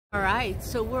All right,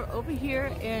 so we're over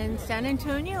here in San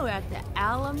Antonio at the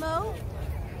Alamo.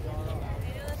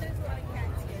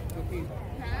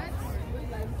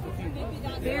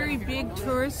 Very big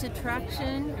tourist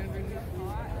attraction.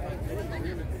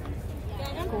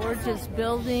 Gorgeous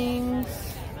buildings.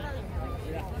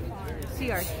 See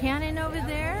our cannon over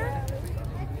there.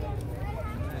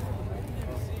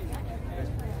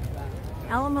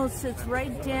 Alamo sits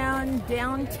right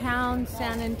downtown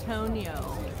San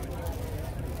Antonio.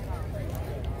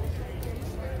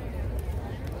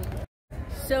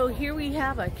 So here we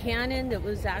have a cannon that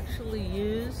was actually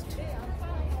used.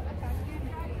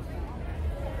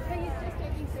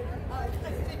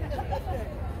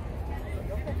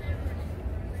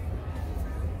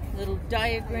 Little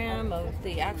diagram of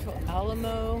the actual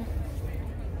Alamo.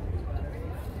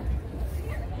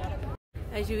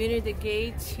 As you enter the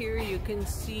gates here, you can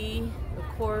see the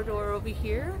corridor over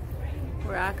here.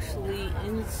 We're actually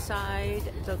inside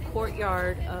the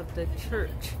courtyard of the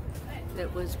church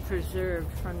that was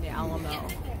preserved from the Alamo.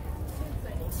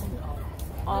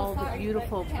 All the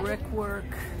beautiful brickwork.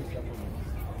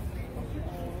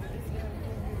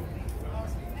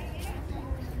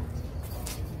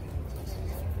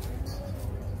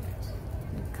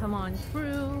 Come on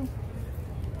through.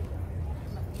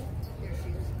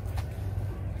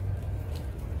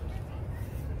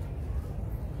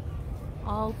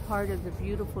 All part of the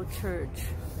beautiful church.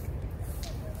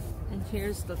 And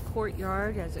here's the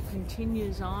courtyard as it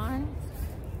continues on.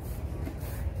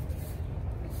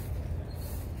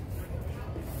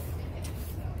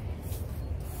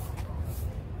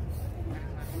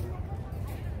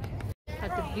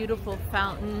 At the beautiful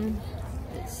fountain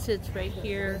that sits right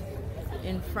here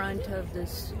in front of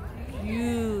this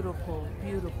beautiful,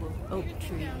 beautiful oak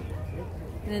tree.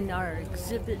 And then our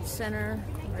exhibit center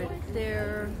right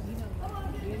there.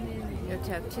 You have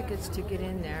to have tickets to get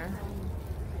in there.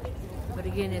 But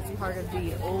again, it's part of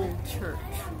the old church.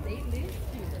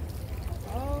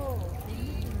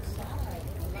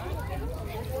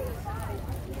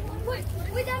 Wait,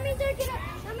 that means I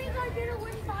get a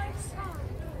win 5 stars.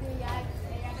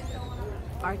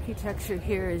 Architecture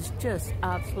here is just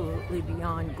absolutely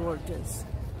beyond gorgeous.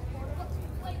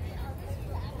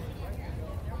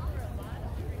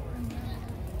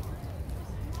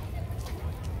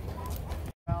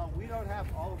 Well, we don't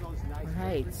have all of those nice.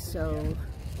 Right, so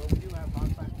but we do have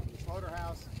the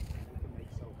slaughterhouse.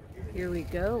 here we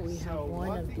go. We have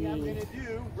one of the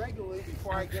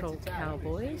actual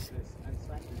cowboys.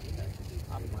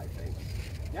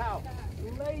 Now,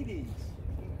 ladies,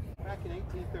 back in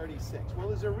 1836. Well,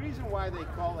 there's a reason why they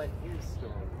call it his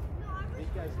story.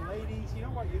 Because ladies, you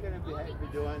know what you're going to be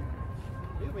doing?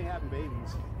 You'll be having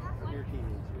babies from your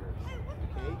teenage years,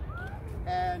 okay?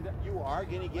 And you are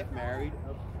going to get married,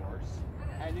 of course.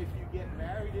 And if you get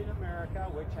married in America,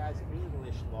 which has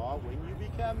English law, when you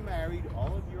become married,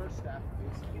 all of your stuff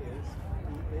is his.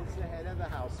 He is the head of the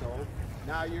household.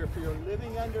 Now, if you're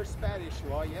living under Spanish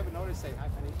law, you ever notice they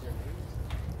hyphenate their names?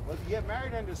 Well, if you get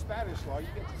married under Spanish law, you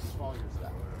get to keep all your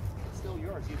stuff. It's still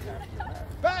yours even after you're married.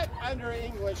 But under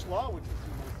English law, which is the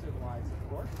most civilized, of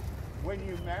course, when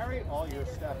you marry, all your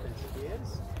stuff is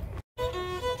his.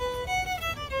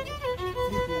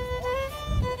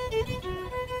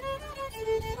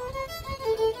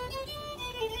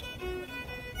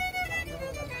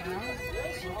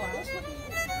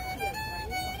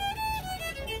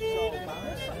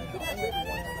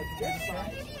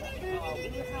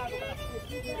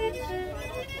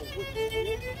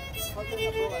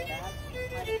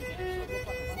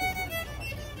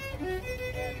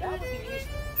 And that would be used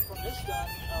from this gun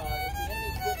if the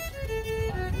enemy gets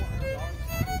 $400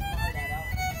 to fire that out.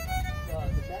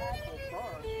 The bag will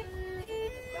burn.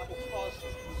 That will cause the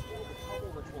school to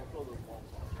tumble, which will throw those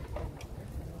balls off.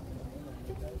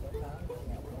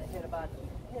 Hit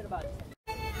about 10.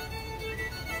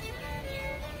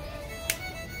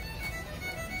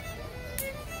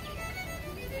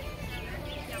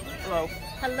 Hello.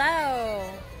 Hello.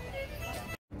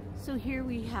 So here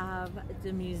we have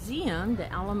the museum,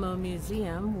 the Alamo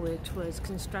Museum, which was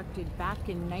constructed back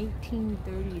in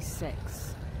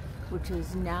 1936, which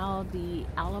is now the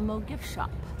Alamo Gift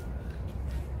Shop.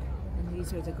 And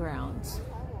these are the grounds.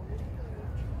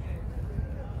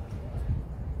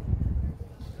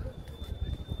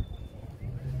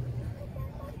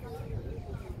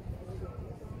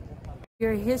 If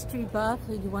you're a history buff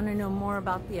and you want to know more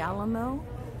about the Alamo,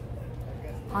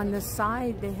 on the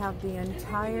side, they have the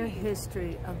entire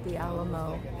history of the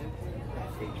Alamo.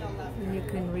 And you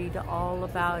can read all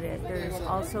about it. There's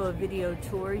also a video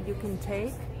tour you can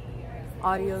take,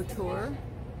 audio tour.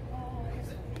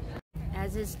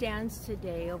 As it stands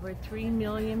today, over 3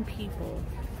 million people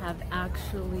have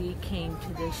actually came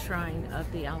to the shrine of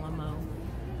the Alamo.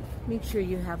 Make sure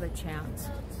you have a chance.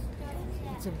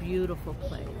 It's a beautiful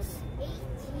place.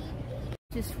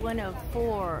 Just one of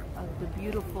 4 of the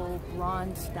beautiful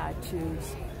bronze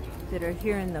statues that are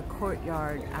here in the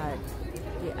courtyard at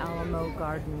the Alamo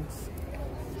Gardens.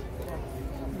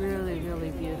 Really,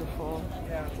 really beautiful.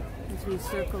 As we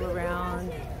circle around,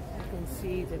 you can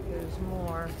see that there's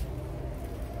more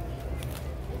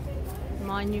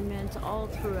monuments all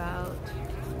throughout,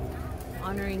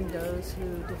 honoring those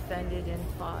who defended and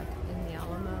fought in the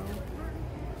Alamo.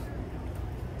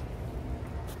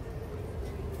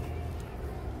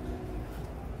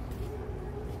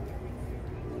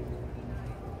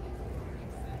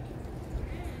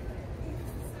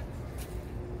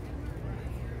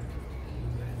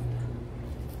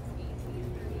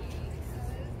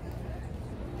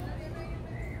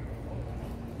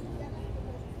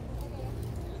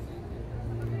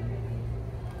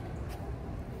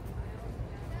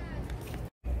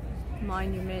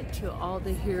 Monument to all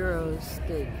the heroes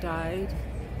that died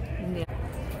in the